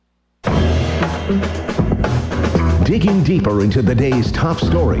Digging deeper into the day's top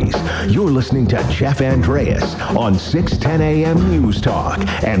stories, you're listening to Jeff Andreas on 610 AM News Talk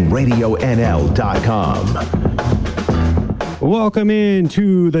and RadioNL.com. Welcome in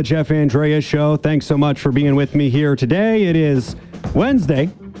to the Jeff Andreas Show. Thanks so much for being with me here today. It is Wednesday,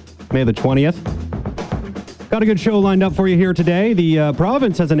 May the 20th. Got a good show lined up for you here today. The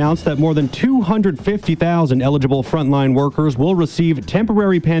province has announced that more than 250,000 eligible frontline workers will receive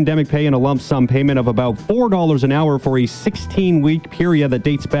temporary pandemic pay and a lump sum payment of about $4 an hour for a 16-week period that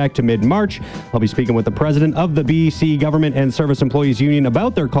dates back to mid-March. I'll be speaking with the president of the BC Government and Service Employees Union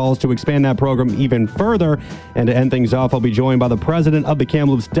about their calls to expand that program even further. And to end things off, I'll be joined by the president of the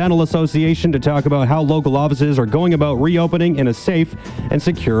Kamloops Dental Association to talk about how local offices are going about reopening in a safe and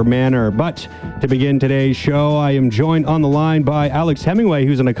secure manner. But to begin today's show, I am joined on the line by Alex Hemingway,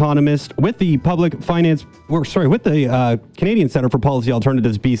 who's an economist with the Canadian Centre for Policy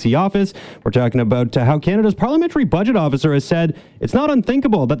Alternatives BC office. We're talking about how Canada's Parliamentary Budget Officer has said it's not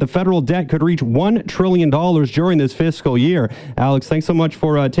unthinkable that the federal debt could reach $1 trillion during this fiscal year. Alex, thanks so much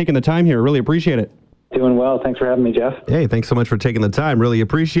for taking the time here. Really appreciate it. Doing well. Thanks for having me, Jeff. Hey, thanks so much for taking the time. Really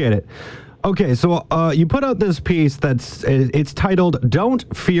appreciate it. Okay, so you put out this piece it's titled, "Don't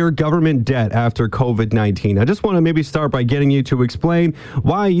Fear Government Debt After COVID-19." I just want to maybe start by getting you to explain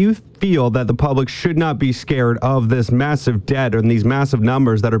why you feel that the public should not be scared of this massive debt and these massive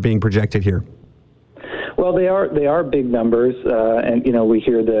numbers that are being projected here. Well, they are big numbers, and we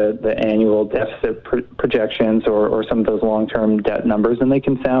hear the annual deficit projections or some of those long-term debt numbers, and they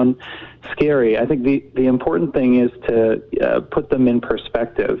can sound scary. I think the important thing is to put them in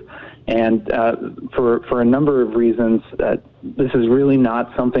perspective. And for a number of reasons, this is really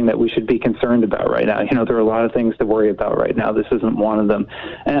not something that we should be concerned about right now. There are a lot of things to worry about right now. This isn't one of them.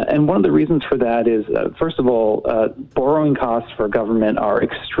 And one of the reasons for that is, first of all, borrowing costs for government are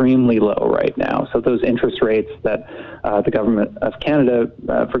extremely low right now. So those interest rates that the government of Canada,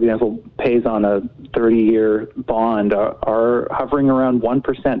 for example, pays on a 30-year bond are hovering around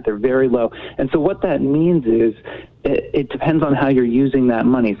 1%. They're very low. And so what that means is, it depends on how you're using that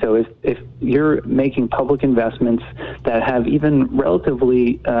money. So if you're making public investments that have even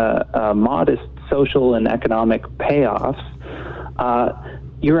relatively modest social and economic payoffs,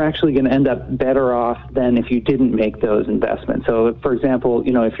 you're actually going to end up better off than if you didn't make those investments. So, for example,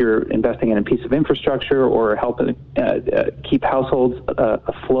 if you're investing in a piece of infrastructure or helping keep households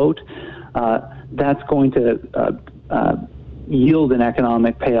afloat, that's going to yield an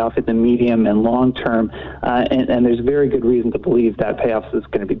economic payoff in the medium and long term, and there's very good reason to believe that payoff is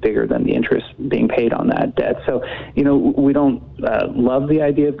going to be bigger than the interest being paid on that debt. So, we don't love the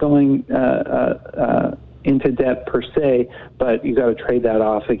idea of going into debt per se, but you got to trade that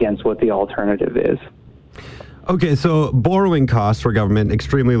off against what the alternative is. Okay, so borrowing costs for government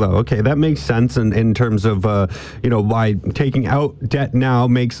extremely low. Okay, that makes sense in terms of why taking out debt now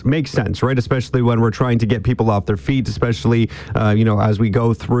makes sense, right? Especially when we're trying to get people off their feet, especially as we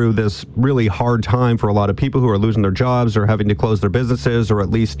go through this really hard time for a lot of people who are losing their jobs or having to close their businesses or at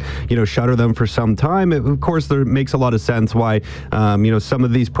least shutter them for some time. Of course, there makes a lot of sense why some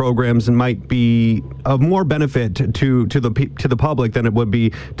of these programs might be of more benefit to the public than it would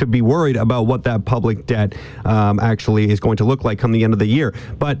be to be worried about what that public debt actually is going to look like come the end of the year.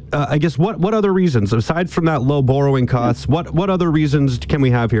 But I guess what other reasons, aside from that low borrowing costs, what other reasons can we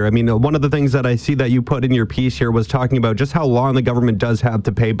have here? I mean, one of the things that I see that you put in your piece here was talking about just how long the government does have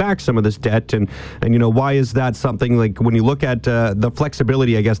to pay back some of this debt, and why is that something, like when you look at the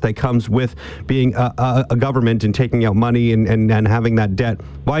flexibility, I guess, that comes with being a government and taking out money and having that debt,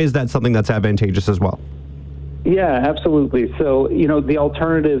 why is that something that's advantageous as well? Yeah, absolutely. So, the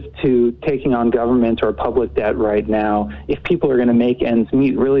alternative to taking on government or public debt right now, if people are going to make ends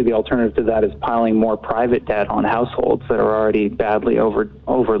meet, really the alternative to that is piling more private debt on households that are already badly over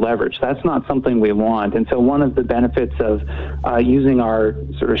leveraged. That's not something we want. And so one of the benefits of using our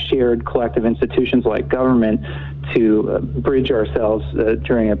sort of shared collective institutions like government to bridge ourselves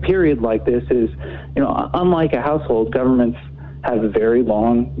during a period like this is, unlike a household, governments have very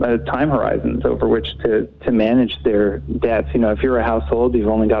long time horizons over which to manage their debts. If you're a household, you've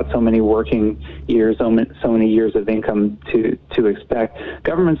only got so many working years, so many years of income to expect.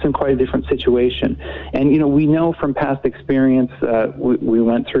 Government's in quite a different situation. And, we know from past experience, we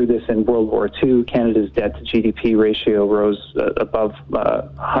went through this in World War II, Canada's debt to GDP ratio rose above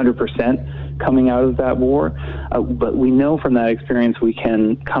 100% coming out of that war. But we know from that experience we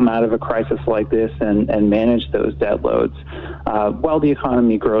can come out of a crisis like this and manage those debt loads while the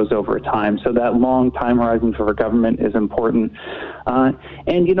economy grows over time. So that long time horizon for government is important.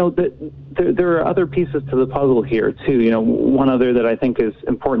 And, there are other pieces to the puzzle here, too. One other that I think is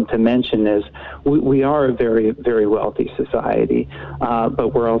important to mention is we are a very, very wealthy society,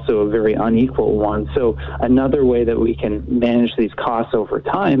 but we're also a very unequal one. So another way that we can manage these costs over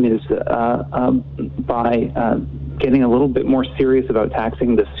time is by getting a little bit more serious about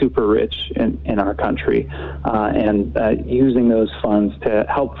taxing the super rich in our country and using those funds to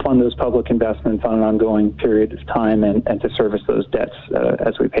help fund those public investments on an ongoing period of time and to service those debts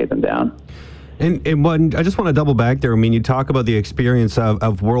as we pay them down. And one, I just want to double back there. I mean, you talk about the experience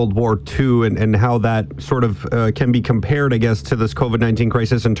of World War II and how that sort of can be compared, I guess, to this COVID-19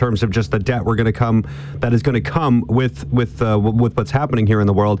 crisis in terms of just the debt that is going to come with what's happening here in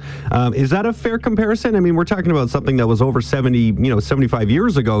the world. Is that a fair comparison? I mean, we're talking about something that was over 75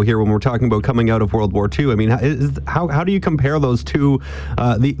 years ago here when we're talking about coming out of World War II. I mean, how do you compare those two,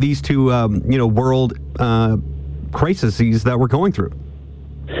 these two, world crises that we're going through?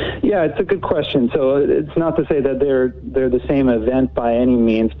 Yeah, it's a good question. So it's not to say that they're the same event by any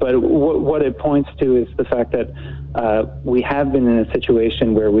means, but what it points to is the fact that we have been in a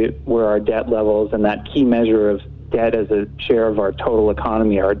situation where our debt levels and that key measure of debt as a share of our total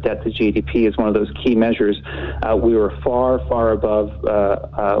economy, our debt to GDP is one of those key measures. We were far, far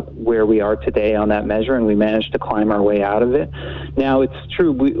above where we are today on that measure, and we managed to climb our way out of it. Now, it's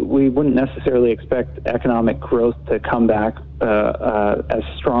true, we wouldn't necessarily expect economic growth to come back as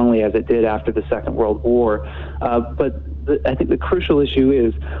strongly as it did after the Second World War. But I think the crucial issue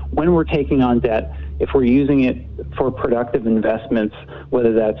is when we're taking on debt, if we're using it for productive investments,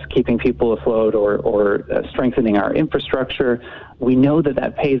 whether that's keeping people afloat or strengthening our infrastructure, we know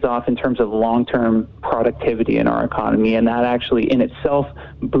that pays off in terms of long-term productivity in our economy, and that actually in itself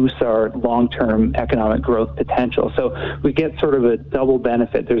boosts our long-term economic growth potential. So we get sort of a double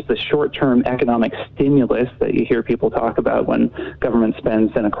benefit. There's the short-term economic stimulus that you hear people talk about when government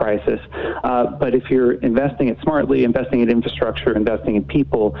spends in a crisis. But if you're investing it smartly, investing in infrastructure, investing in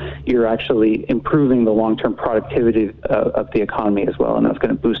people, you're actually improving the long-term productivity of the economy as well, and that's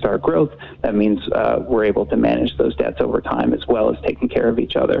going to boost our growth. That means we're able to manage those debts over time as well as taking care of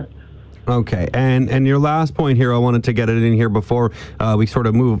each other. Okay, and your last point here, I wanted to get it in here before we sort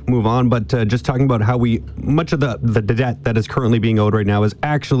of move on, but just talking about how much of the debt that is currently being owed right now is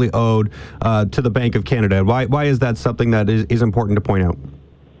actually owed to the Bank of Canada. Why is that something that is important to point out?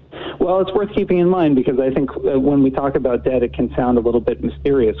 Well, it's worth keeping in mind because I think when we talk about debt, it can sound a little bit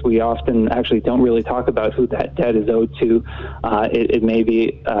mysterious. We often actually don't really talk about who that debt is owed to. It may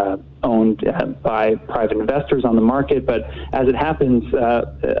be owned by private investors on the market, but as it happens,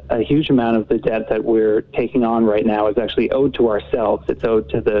 a huge amount of the debt that we're taking on right now is actually owed to ourselves. It's owed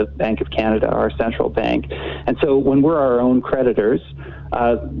to the Bank of Canada, our central bank. And so when we're our own creditors,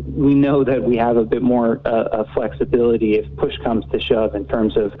 we know that we have a bit more flexibility if push comes to shove in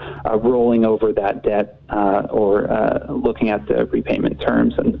terms of rolling over that debt or looking at the repayment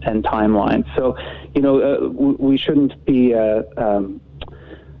terms and timelines. So, we shouldn't be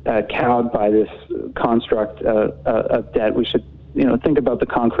cowed by this construct of debt. We should, think about the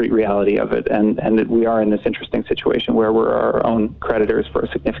concrete reality of it, and that we are in this interesting situation where we're our own creditors for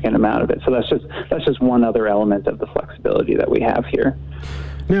a significant amount of it. So that's just one other element of the flexibility that we have here.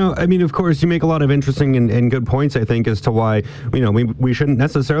 Now, I mean, of course, you make a lot of interesting and good points, I think, as to why, we shouldn't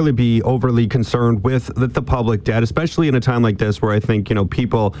necessarily be overly concerned with the public debt, especially in a time like this where I think,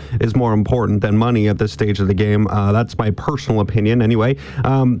 people is more important than money at this stage of the game. That's my personal opinion anyway.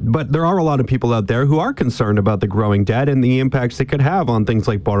 But there are a lot of people out there who are concerned about the growing debt and the impacts it could have on things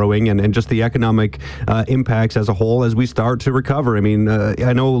like borrowing and just the economic impacts as a whole as we start to recover. I mean,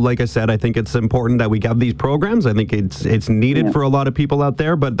 I know, like I said, I think it's important that we have these programs. I think it's needed for a lot of people out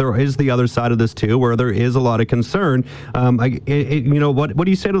there. But there is the other side of this too, where there is a lot of concern. What do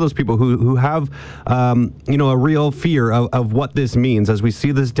you say to those people who have, a real fear of what this means as we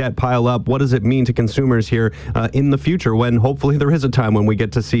see this debt pile up? What does it mean to consumers here in the future when hopefully there is a time when we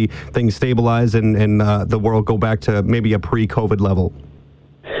get to see things stabilize and the world go back to maybe a pre-COVID level?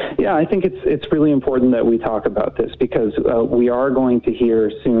 Yeah, I think it's really important that we talk about this because we are going to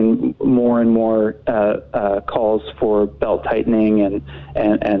hear soon more and more calls for belt tightening and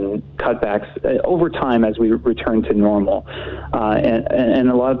cutbacks over time as we return to normal. And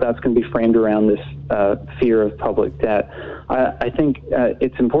a lot of that's going to be framed around this fear of public debt. I think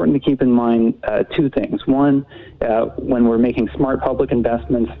it's important to keep in mind two things. One, when we're making smart public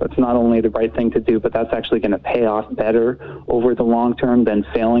investments, that's not only the right thing to do, but that's actually going to pay off better over the long term than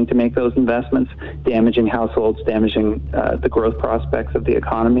failing to make those investments, damaging households, damaging the growth prospects of the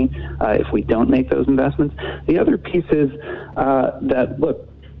economy if we don't make those investments. The other piece is that, look,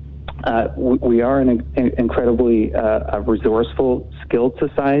 we are an incredibly resourceful, skilled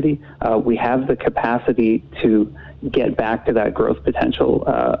society. We have the capacity to get back to that growth potential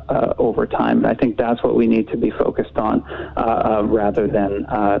over time. And I think that's what we need to be focused on rather than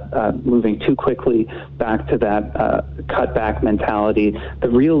moving too quickly back to that cutback mentality. The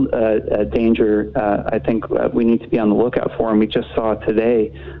real danger I think we need to be on the lookout for, and we just saw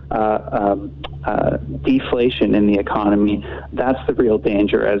today, deflation in the economy. That's the real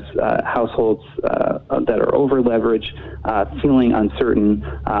danger as households that are over-leveraged, feeling uncertain,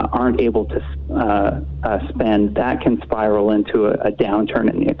 aren't able to spend. That can spiral into a downturn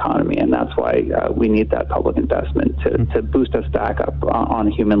in the economy, and that's why we need that public investment to boost us back up on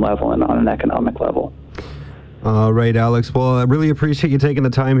a human level and on an economic level. All right, Alex. Well, I really appreciate you taking the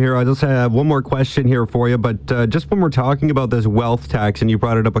time here. I just have one more question here for you, but just when we're talking about this wealth tax, and you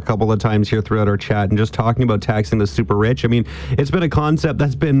brought it up a couple of times here throughout our chat, and just talking about taxing the super rich, I mean, it's been a concept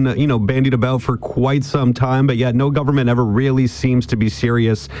that's been, bandied about for quite some time, but yet no government ever really seems to be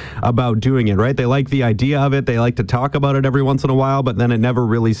serious about doing it, right? They like the idea of it. They like to talk about it every once in a while, but then it never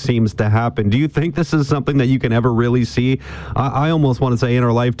really seems to happen. Do you think this is something that you can ever really see? I almost want to say in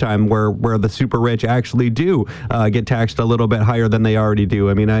our lifetime where the super rich actually do get taxed a little bit higher than they already do.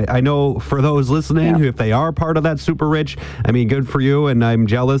 I mean, I know for those listening, who if they are part of that super rich, I mean, good for you, and I'm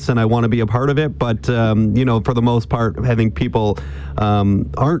jealous and I want to be a part of it. But, for the most part, I think people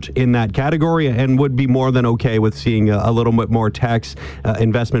aren't in that category and would be more than okay with seeing a little bit more tax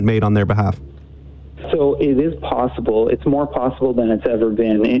investment made on their behalf. So it is possible. It's more possible than it's ever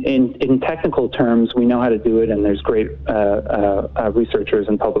been. In technical terms, we know how to do it, and there's great researchers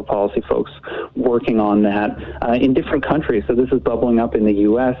and public policy folks working on that in different countries. So this is bubbling up in the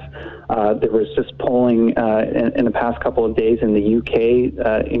U.S. There was just polling in the past couple of days in the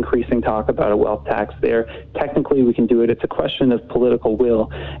UK, increasing talk about a wealth tax there. Technically, we can do it. It's a question of political will,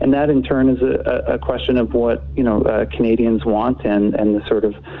 and that in turn is a question of what Canadians want and the sort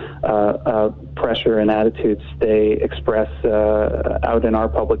of pressure and attitudes they express out in our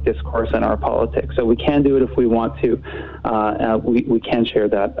public discourse and our politics. So we can do it if we want to. We can share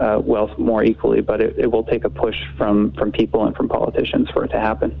that wealth more equally, but it will take a push from people and from politicians for it to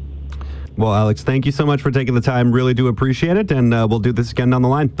happen. Well, Alex, thank you so much for taking the time. Really do appreciate it, and we'll do this again down the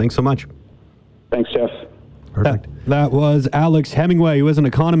line. Thanks so much. Thanks, Jeff. Perfect. That was Alex Hemingway, who is an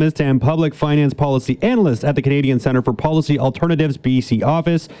economist and public finance policy analyst at the Canadian Centre for Policy Alternatives BC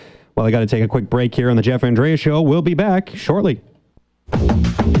office. Well, I got to take a quick break here on the Jeff Andrea Show. We'll be back shortly.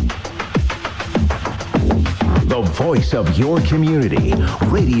 The voice of your community.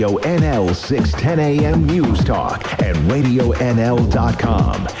 Radio NL 610 AM News Talk and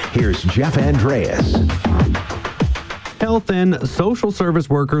RadioNL.com. Here's Jeff Andreas. Health and social service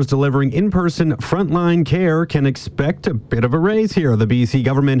workers delivering in-person frontline care can expect a bit of a raise here. The BC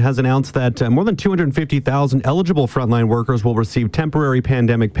government has announced that more than 250,000 eligible frontline workers will receive temporary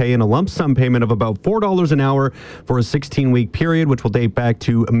pandemic pay and a lump sum payment of about $4 an hour for a 16-week period, which will date back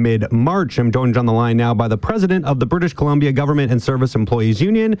to mid-March. I'm joined on the line now by the president of the British Columbia Government and Service Employees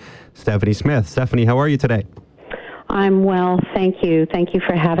Union, Stephanie Smith. Stephanie, how are you today? I'm well, thank you. Thank you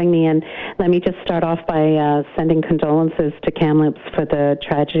for having me. And let me just start off by sending condolences to Kamloops for the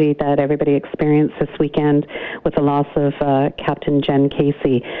tragedy that everybody experienced this weekend with the loss of Captain Jen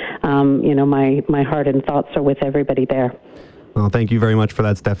Casey. My heart and thoughts are with everybody there. Well, thank you very much for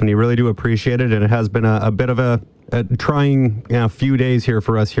that, Stephanie. Really do appreciate it. And it has been a bit of a trying few days here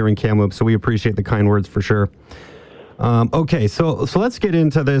for us here in Kamloops, so we appreciate the kind words for sure. Okay, so let's get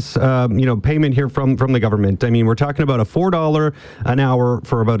into this, payment here from the government. I mean, we're talking about a $4 an hour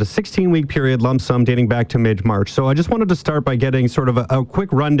for about a 16-week period lump sum dating back to mid-March. So I just wanted to start by getting sort of a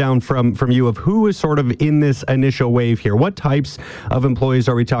quick rundown from you of who is sort of in this initial wave here. What types of employees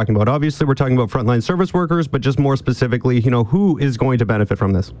are we talking about? Obviously, we're talking about frontline service workers, but just more specifically, who is going to benefit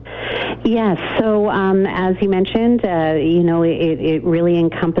from this? Yes, so as you mentioned, it really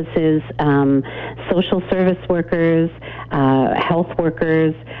encompasses social service workers, health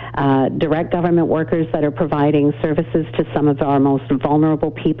workers, direct government workers that are providing services to some of our most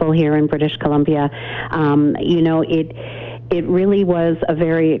vulnerable people here in British Columbia. It really was a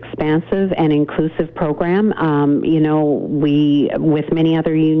very expansive and inclusive program. We, with many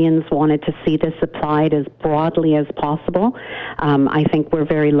other unions, wanted to see this applied as broadly as possible. I think we're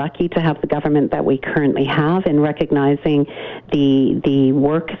very lucky to have the government that we currently have in recognizing the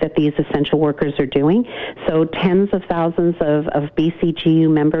work that these essential workers are doing. So tens of thousands of BCGU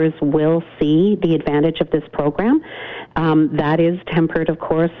members will see the advantage of this program. That is tempered, of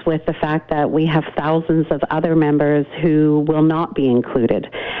course, with the fact that we have thousands of other members who will not be included,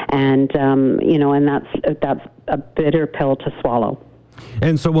 and that's a bitter pill to swallow.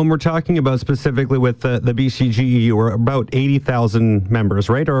 And so when we're talking about specifically with the BCGEU, we're about 80,000 members,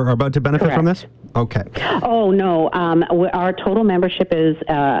 right, or are about to benefit from this? Okay. Oh, no. Our total membership is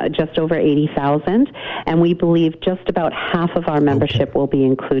just over 80,000, and we believe just about half of our membership will be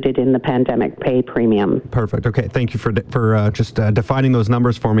included in the pandemic pay premium. Perfect. Okay. Thank you for just defining those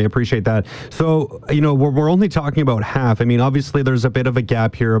numbers for me. Appreciate that. So, we're only talking about half. I mean, obviously, there's a bit of a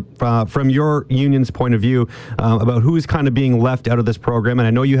gap here from your union's point of view about who's kind of being left out of this program. And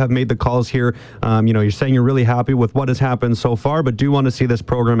I know you have made the calls here. You're saying you're really happy with what has happened so far, but do want to see this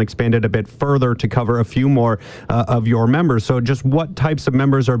program expanded a bit further to cover a few more of your members. So just what types of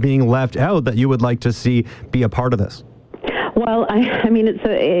members are being left out that you would like to see be a part of this? Well, I mean,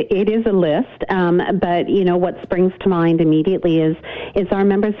 it is a list, but what springs to mind immediately is our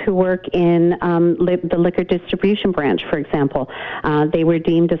members who work in the liquor distribution branch, for example. They were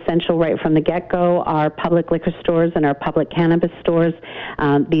deemed essential right from the get-go. Our public liquor stores and our public cannabis stores,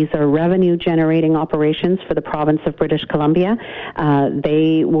 these are revenue-generating operations for the province of British Columbia.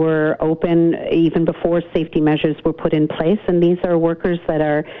 They were open even before safety measures were put in place, and these are workers that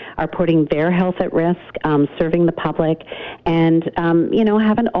are putting their health at risk, serving the public, and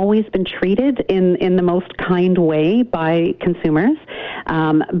haven't always been treated in the most kind way by consumers.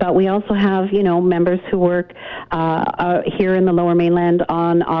 But we also have members who work here in the Lower Mainland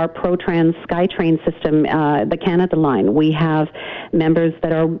on our ProTrans SkyTrain system, the Canada Line. We have members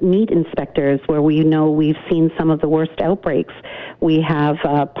that are meat inspectors, where we've seen some of the worst outbreaks. We have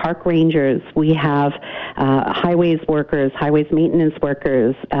park rangers. We have highways workers, highways maintenance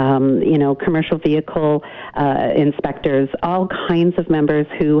workers, commercial vehicle inspectors, all kinds of members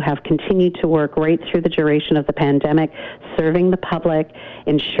who have continued to work right through the duration of the pandemic, serving the public,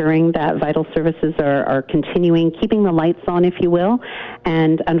 ensuring that vital services are continuing, keeping the lights on, if you will,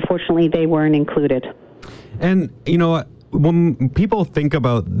 and unfortunately they weren't included. And when people think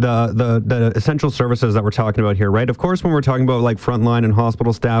about the essential services that we're talking about here, right? Of course, when we're talking about like frontline and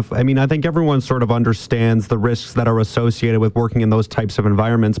hospital staff, I mean, I think everyone sort of understands the risks that are associated with working in those types of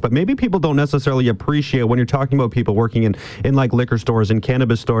environments, but maybe people don't necessarily appreciate when you're talking about people working in like liquor stores and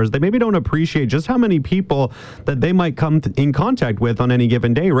cannabis stores, they maybe don't appreciate just how many people that they might come in contact with on any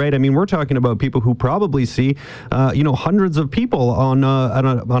given day, right? I mean, we're talking about people who probably see, hundreds of people on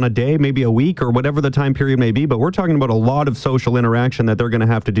a day, maybe a week or whatever the time period may be, but we're talking about a lot of social interaction that they're going to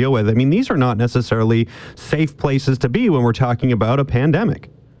have to deal with. I mean, these are not necessarily safe places to be when we're talking about a pandemic.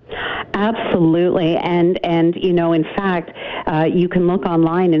 Absolutely. And in fact, you can look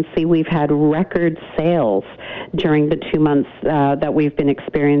online and see we've had record sales during the 2 months that we've been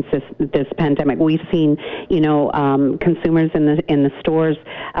experiencing this pandemic. We've seen, consumers in the stores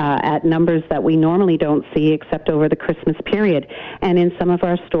at numbers that we normally don't see except over the Christmas period. And in some of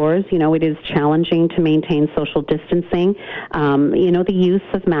our stores, it is challenging to maintain social distancing. The use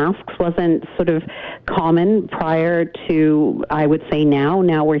of masks wasn't sort of common prior to, I would say now.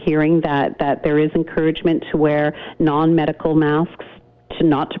 Now we're hearing that there is encouragement to wear non-medical masks,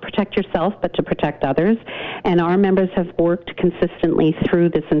 not to protect yourself, but to protect others. And our members have worked consistently through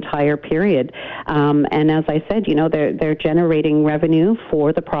this entire period. And as I said, they're generating revenue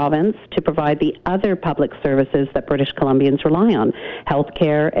for the province to provide the other public services that British Columbians rely on: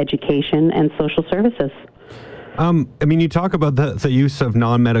 healthcare, education, and social services. You talk about the use of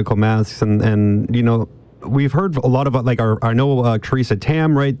non-medical masks and we've heard a lot about, like, I know Teresa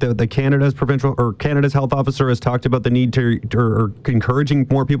Tam, right, the Canada's health officer has talked about the need or encouraging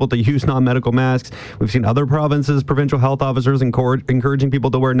more people to use non-medical masks. We've seen other provinces, provincial health officers encouraging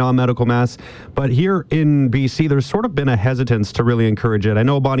people to wear non-medical masks. But here in BC, there's sort of been a hesitance to really encourage it. I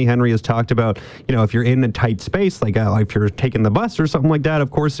know Bonnie Henry has talked about, if you're in a tight space, like if you're taking the bus or something like that,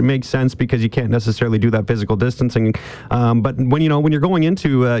 of course it makes sense because you can't necessarily do that physical distancing. But when you're going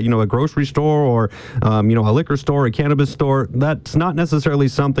into a grocery store or a liquor store, a cannabis store, that's not necessarily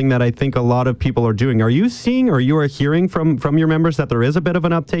something that I think a lot of people are doing. Are you seeing, or you are hearing from your members that there is a bit of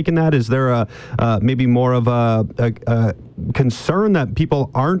an uptake in that? Is there maybe more of a concern that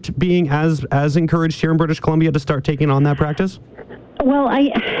people aren't being as encouraged here in British Columbia to start taking on that practice? Well,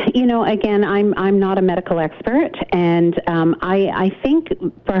 again, I'm not a medical expert, and I think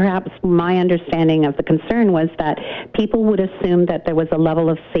perhaps my understanding of the concern was that people would assume that there was a level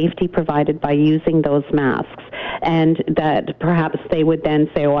of safety provided by using those masks, and that perhaps they would then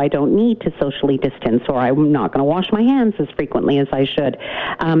say, I don't need to socially distance, or I'm not going to wash my hands as frequently as I should.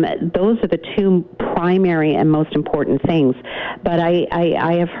 Those are the two primary and most important things. But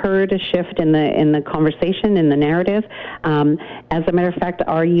I have heard a shift in the conversation, in the narrative. As a matter of fact,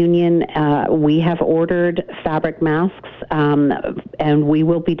 our union, we have ordered fabric masks, and we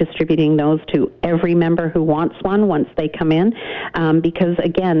will be distributing those to every member who wants one once they come in, because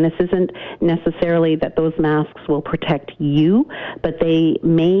again, this isn't necessarily that those masks will protect you, but they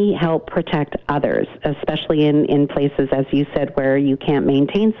may help protect others, especially in places, as you said, where you can't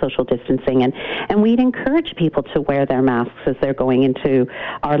maintain social distancing. And we'd encourage people to wear their masks as they're going into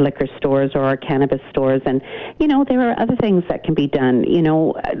our liquor stores or our cannabis stores. And, there are other things that can be done.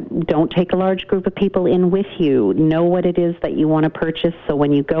 Don't take a large group of people in with you. Know what it is that you want to purchase, so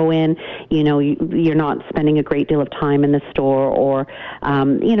when you go in, you're not spending a great deal of time in the store, or,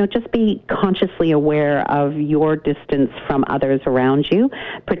 just be consciously aware of your distance from others around you,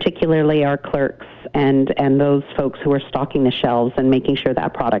 particularly our clerks and those folks who are stocking the shelves and making sure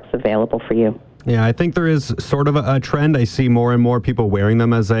that product's available for you. Yeah, I think there is sort of a trend. I see more and more people wearing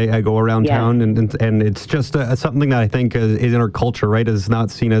them as I go around town, and it's just something that I think is in our culture, right? Is not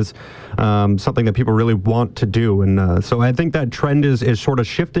seen as something that people really want to do, and so I think that trend is sort of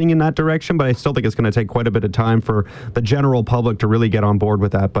shifting in that direction. But I still think it's going to take quite a bit of time for the general public to really get on board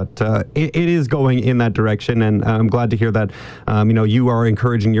with that. But it is going in that direction, and I'm glad to hear that you are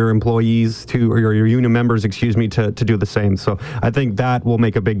encouraging your employees or your union members, to do the same. So I think that will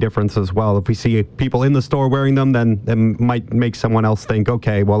make a big difference as well. If we see people in the store wearing them, then it might make someone else think,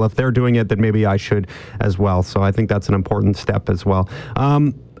 okay, well, if they're doing it, then maybe I should as well. So I think that's an important step as well.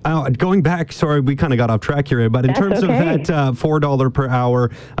 Going back, sorry, we kind of got off track here, but in terms of that $4 per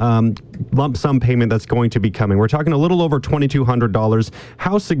hour lump sum payment that's going to be coming, we're talking a little over $2,200.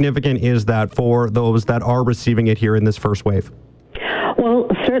 How significant is that for those that are receiving it here in this first wave? Well,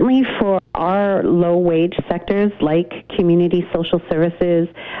 certainly for our low-wage sectors like community social services,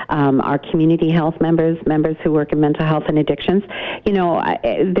 our community health members who work in mental health and addictions,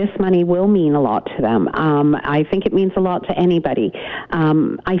 this money will mean a lot to them. I think it means a lot to anybody.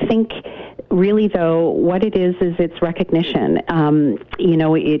 I think really, though, what it is it's recognition.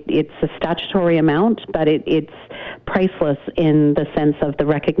 It's a statutory amount, but it's priceless in the sense of the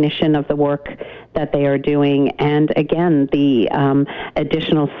recognition of the work that they are doing. And again, the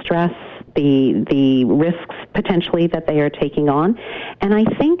additional stress, the risks potentially that they are taking on. And I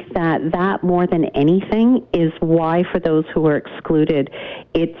think that more than anything is why for those who are excluded,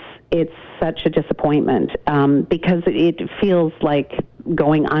 it's such a disappointment, because it feels like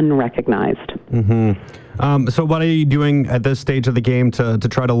going unrecognized. Mm-hmm. So what are you doing at this stage of the game to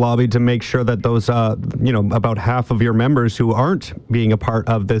try to lobby to make sure that those, about half of your members who aren't being a part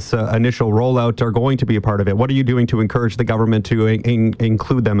of this initial rollout are going to be a part of it? What are you doing to encourage the government to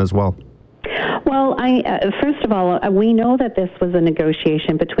include them as well? Well, first of all, we know that this was a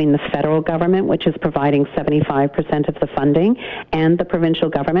negotiation between the federal government, which is providing 75% of the funding, and the provincial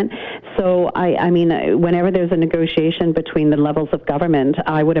government. So, whenever there's a negotiation between the levels of government,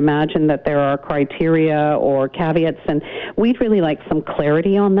 I would imagine that there are criteria or caveats, and we'd really like some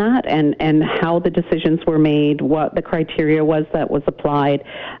clarity on that and how the decisions were made, what the criteria was that was applied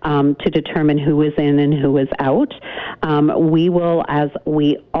to determine who was in and who was out. We will, as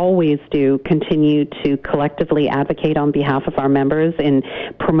we always do, continue to collectively advocate on behalf of our members in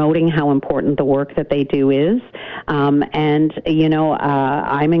promoting how important the work that they do is. I'm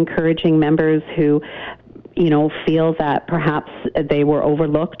encouraging members who feel that perhaps they were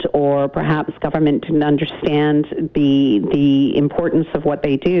overlooked, or perhaps government didn't understand the importance of what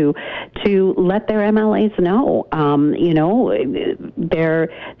they do, to let their MLAs know. There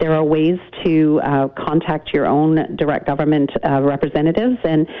are ways to contact your own direct government representatives,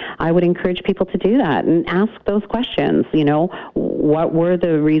 and I would encourage people to do that and ask those questions. What were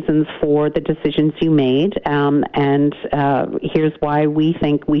the reasons for the decisions you made, and here's why we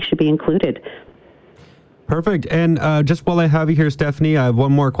think we should be included. Perfect. And just while I have you here, Stephanie, I have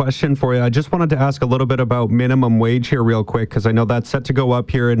one more question for you. I just wanted to ask a little bit about minimum wage here real quick, because I know that's set to go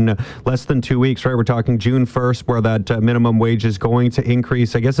up here in less than 2 weeks, right? We're talking June 1st, where that minimum wage is going to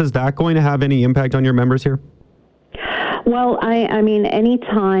increase. I guess, is that going to have any impact on your members here? Well, any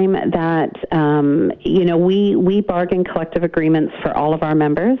time that, we bargain collective agreements for all of our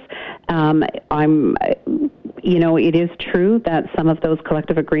members, it is true that some of those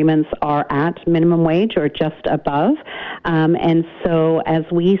collective agreements are at minimum wage or just above. And so as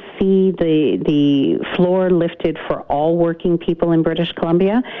we see the floor lifted for all working people in British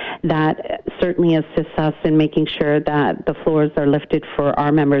Columbia, that certainly assists us in making sure that the floors are lifted for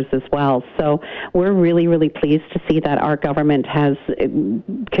our members as well. So we're really, really pleased to see that our government has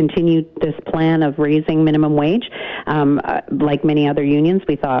continued this plan of raising minimum wage. Like many other unions,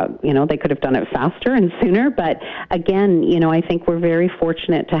 we thought, they could have done it faster and sooner. But again, I think we're very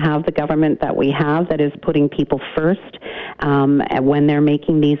fortunate to have the government that we have that is putting people first when they're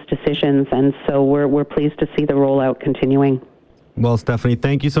making these decisions. And so we're pleased to see the rollout continuing. Well, Stephanie,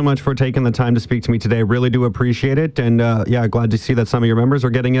 thank you so much for taking the time to speak to me today. Really do appreciate it. And glad to see that some of your members are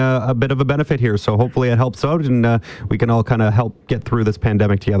getting a bit of a benefit here. So hopefully it helps out and we can all kind of help get through this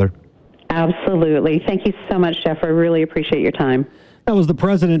pandemic together. Absolutely. Thank you so much, Jeff. I really appreciate your time. That was the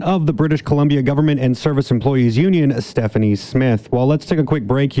president of the British Columbia Government and Service Employees Union, Stephanie Smith. Well, let's take a quick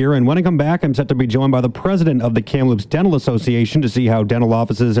break here. And when I come back, I'm set to be joined by the president of the Kamloops Dental Association to see how dental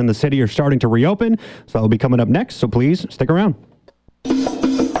offices in the city are starting to reopen. So that'll be coming up next. So please stick around.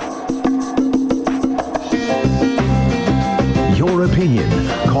 Your opinion.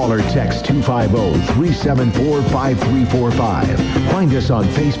 Call or text 250-374-5345. Find us on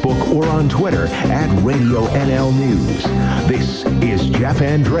Facebook or on Twitter at Radio NL News. This is Jeff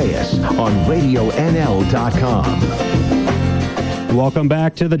Andreas on RadioNL.com. Welcome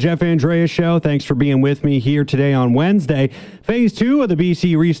back to the Jeff Andreas Show. Thanks for being with me here today on Wednesday. Phase 2 of the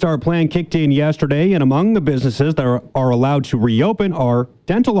BC Restart Plan kicked in yesterday, and among the businesses that are allowed to reopen are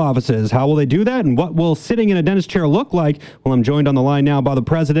dental offices. How will they do that, and what will sitting in a dentist chair look like? Well, I'm joined on the line now by the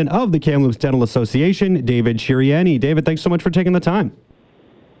president of the Kamloops Dental Association, David Chiriani. David, thanks so much for taking the time.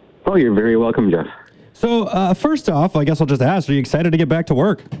 Oh, you're very welcome, Jeff. So first off, I guess I'll just ask, are you excited to get back to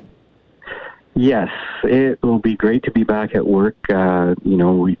work? Yes, it will be great to be back at work.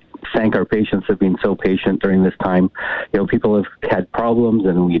 We thank our patients for being so patient during this time. People have had problems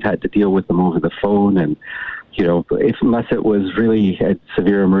and we've had to deal with them over the phone. And, unless it was really a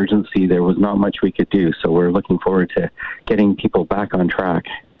severe emergency, there was not much we could do. So we're looking forward to getting people back on track.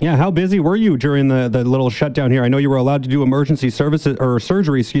 Yeah, how busy were you during the little shutdown here? I know you were allowed to do emergency services or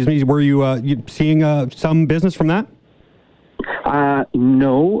surgery, Were you seeing some business from that?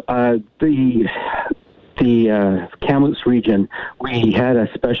 No. The Kamloops region, we had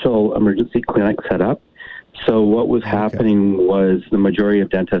a special emergency clinic set up. So what was happening was the majority of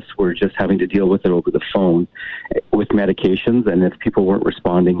dentists were just having to deal with it over the phone with medications, and if people weren't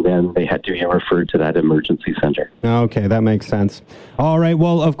responding, then they had to be referred to that emergency center. Okay, that makes sense. All right,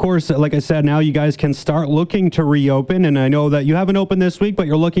 well, of course, like I said, now you guys can start looking to reopen, and I know that you haven't opened this week, but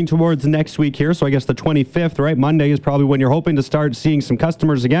you're looking towards next week here, so I guess the 25th, right? Monday is probably when you're hoping to start seeing some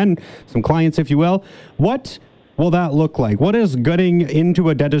customers again, some clients, if you will. What will that look like? What is getting into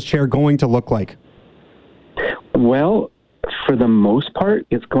a dentist chair going to look like? Well, for the most part,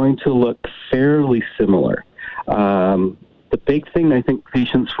 it's going to look fairly similar. The big thing I think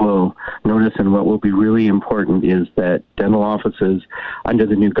patients will notice and what will be really important is that dental offices, under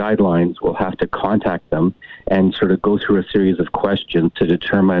the new guidelines, will have to contact them and sort of go through a series of questions to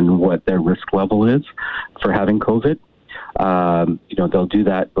determine what their risk level is for having COVID. They'll do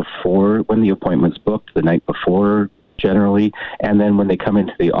that before, when the appointment's booked, the night before generally, and then when they come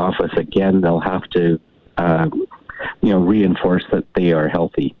into the office again, they'll have to reinforce that they are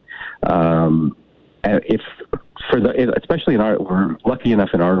healthy. Especially we're lucky enough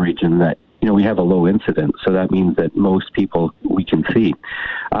in our region that, we have a low incidence. So that means that most people we can see.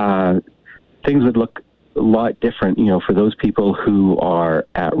 Things would look a lot different, for those people who are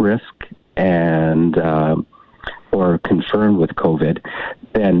at risk and, or confirmed with COVID,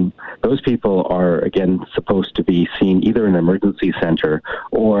 then those people are, again, supposed to be seen either in an emergency center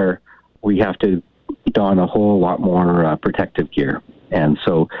or we have to don a whole lot more protective gear. And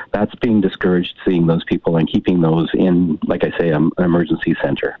so that's being discouraged, seeing those people and keeping those in, like I say, an emergency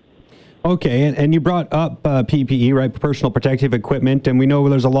center. Okay, and you brought up PPE, right, personal protective equipment, and we know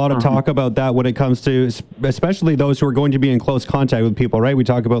there's a lot of talk about that when it comes to especially those who are going to be in close contact with people, right? We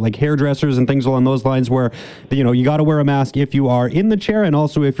talk about like hairdressers and things along those lines where, you got to wear a mask if you are in the chair and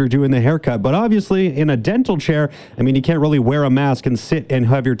also if you're doing the haircut. But obviously in a dental chair, you can't really wear a mask and sit and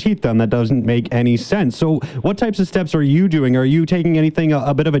have your teeth done. That doesn't make any sense. So what types of steps are you doing? Are you taking anything,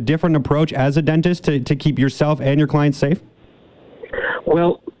 a bit of a different approach as a dentist to keep yourself and your clients safe?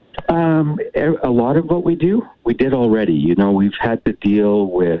 Well, a lot of what we did already. We've had to deal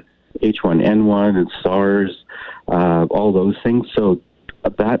with H1N1 and SARS, all those things. So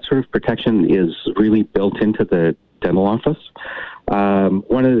that sort of protection is really built into the dental office.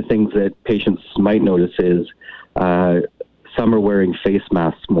 One of the things that patients might notice is some are wearing face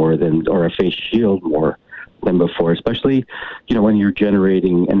masks more than, or a face shield more than before, especially, when you're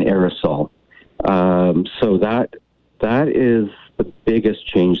generating an aerosol. So that is the biggest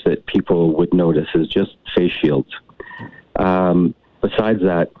change that people would notice, is just face shields. Besides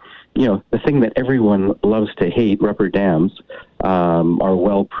that, the thing that everyone loves to hate, rubber dams, are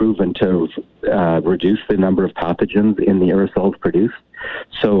well proven to reduce the number of pathogens in the aerosols produced.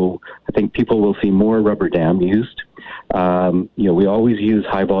 So I think people will see more rubber dam used. We always use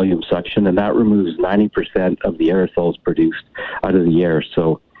high volume suction, and that removes 90% of the aerosols produced out of the air.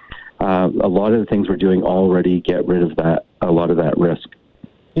 So a lot of the things we're doing already get rid of a lot of that risk.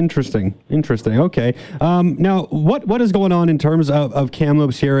 Interesting. Okay. Now, what is going on in terms of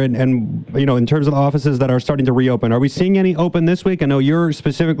Kamloops here, and in terms of the offices that are starting to reopen? Are we seeing any open this week? I know you're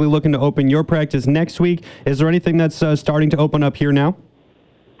specifically looking to open your practice next week. Is there anything that's starting to open up here now?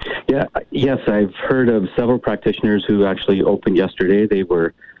 Yes, I've heard of several practitioners who actually opened yesterday. They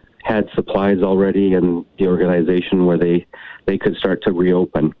had supplies already in the organization where they could start to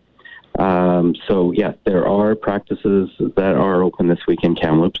reopen. So yeah, there are practices that are open this week in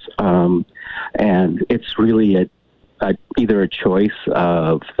Kamloops, and it's really either a choice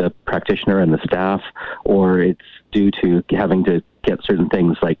of the practitioner and the staff, or it's due to having to get certain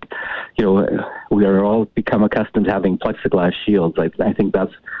things like, we are all become accustomed to having plexiglass shields. I think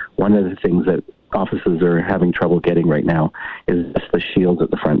that's one of the things that offices are having trouble getting right now, is just the shields at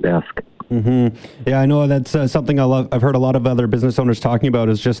the front desk. Mm-hmm. Yeah, I know that's something I've heard a lot of other business owners talking about,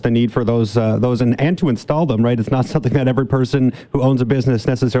 is just the need for those and to install them, right? It's not something that every person who owns a business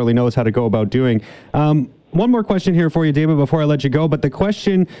necessarily knows how to go about doing. One more question here for you, David, before I let you go. But the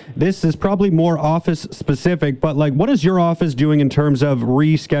question, this is probably more office specific, but what is your office doing in terms of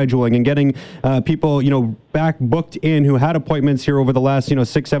rescheduling and getting people, back booked in who had appointments here over the last,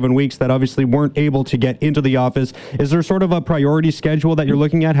 6-7 weeks that obviously weren't able to get into the office? Is there sort of a priority schedule that you're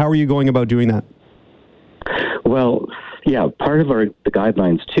looking at? How are you going about doing that? Well, yeah, part of the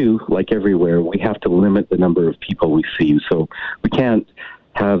guidelines too, like everywhere, we have to limit the number of people we see. So we can't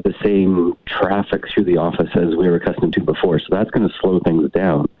have the same traffic through the office as we were accustomed to before. So that's going to slow things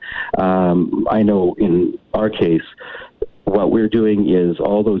down. I know in our case, what we're doing is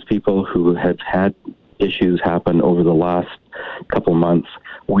all those people who have had issues happen over the last couple months,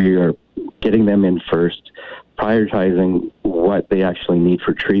 we are getting them in first, prioritizing what they actually need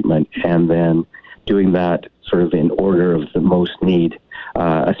for treatment, and then doing that sort of in order of the most need,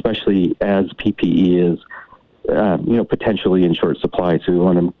 especially as PPE is potentially in short supply. So we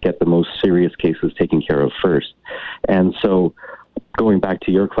want to get the most serious cases taken care of first. And so going back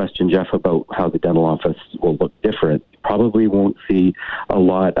to your question, Jeff, about how the dental office will look different, probably won't see a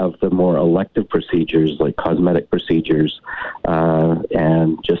lot of the more elective procedures like cosmetic procedures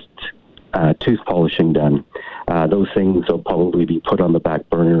and just tooth polishing done. Those things will probably be put on the back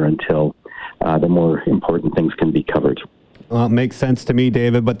burner until the more important things can be covered. Makes sense to me,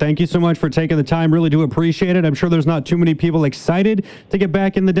 David, but thank you so much for taking the time. Really do appreciate it. I'm sure there's not too many people excited to get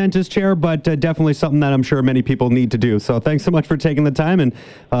back in the dentist chair, but definitely something that I'm sure many people need to do. So thanks so much for taking the time. And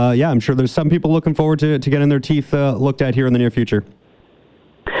I'm sure there's some people looking forward to getting their teeth looked at here in the near future.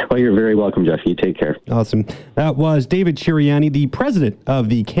 Well, you're very welcome, Jeff. You take care. Awesome. That was David Chiriani, the president of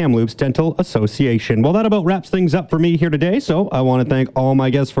the Kamloops Dental Association. Well, that about wraps things up for me here today. So I want to thank all my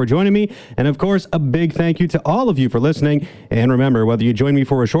guests for joining me. And of course, a big thank you to all of you for listening. And remember, whether you join me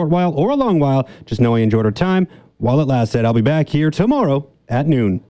for a short while or a long while, just know I enjoyed our time while it lasted. I'll be back here tomorrow at noon.